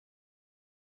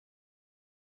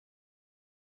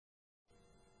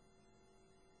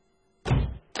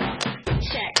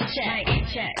check, check,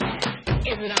 check.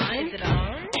 Is it on? Is it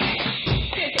on?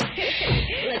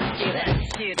 Let's do this.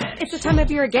 Let's do this. It's the time of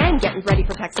year again, getting ready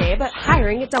for tax day, but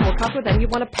hiring a double cost with them you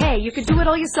want to pay. You can do it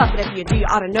all yourself, but if you do, you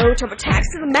ought to know TurboTax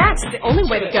to the max is the only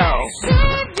way to go. Save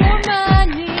your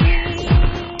money to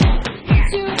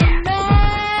the max.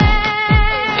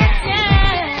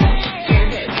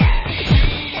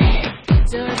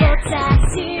 TurboTax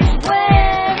is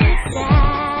where it's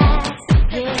at.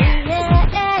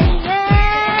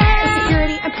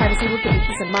 Security and privacy will give you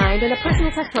peace of mind, and a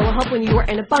personal tax pro will help when you are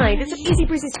in a bind. It's an easy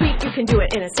breezy tweak, you can do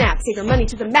it in a snap. Save your money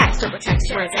to the max, TurboTax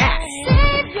is where it's at.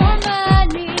 Save your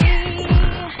money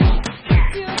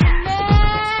to the max.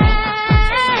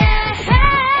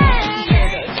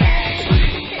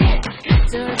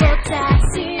 TurboTax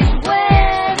is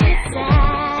where it's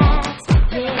at.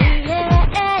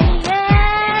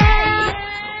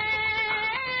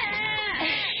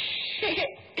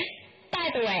 By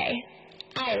the way,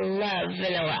 I love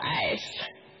Vanilla Ice.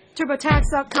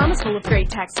 TurboTax.com is full of great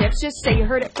tax tips. Just say you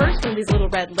heard it first from these little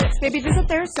red lips. Maybe visit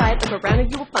their site, look around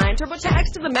and you will find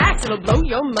TurboTax to the max. It'll blow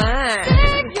your mind.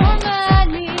 Save your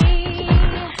money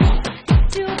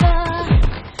to the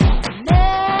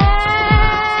max.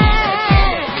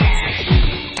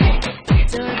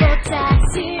 TurboTax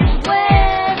is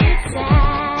where it's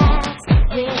at.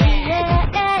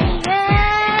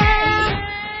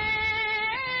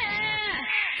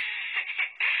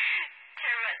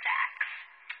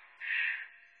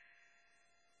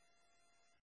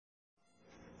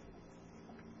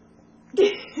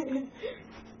 TurboTax.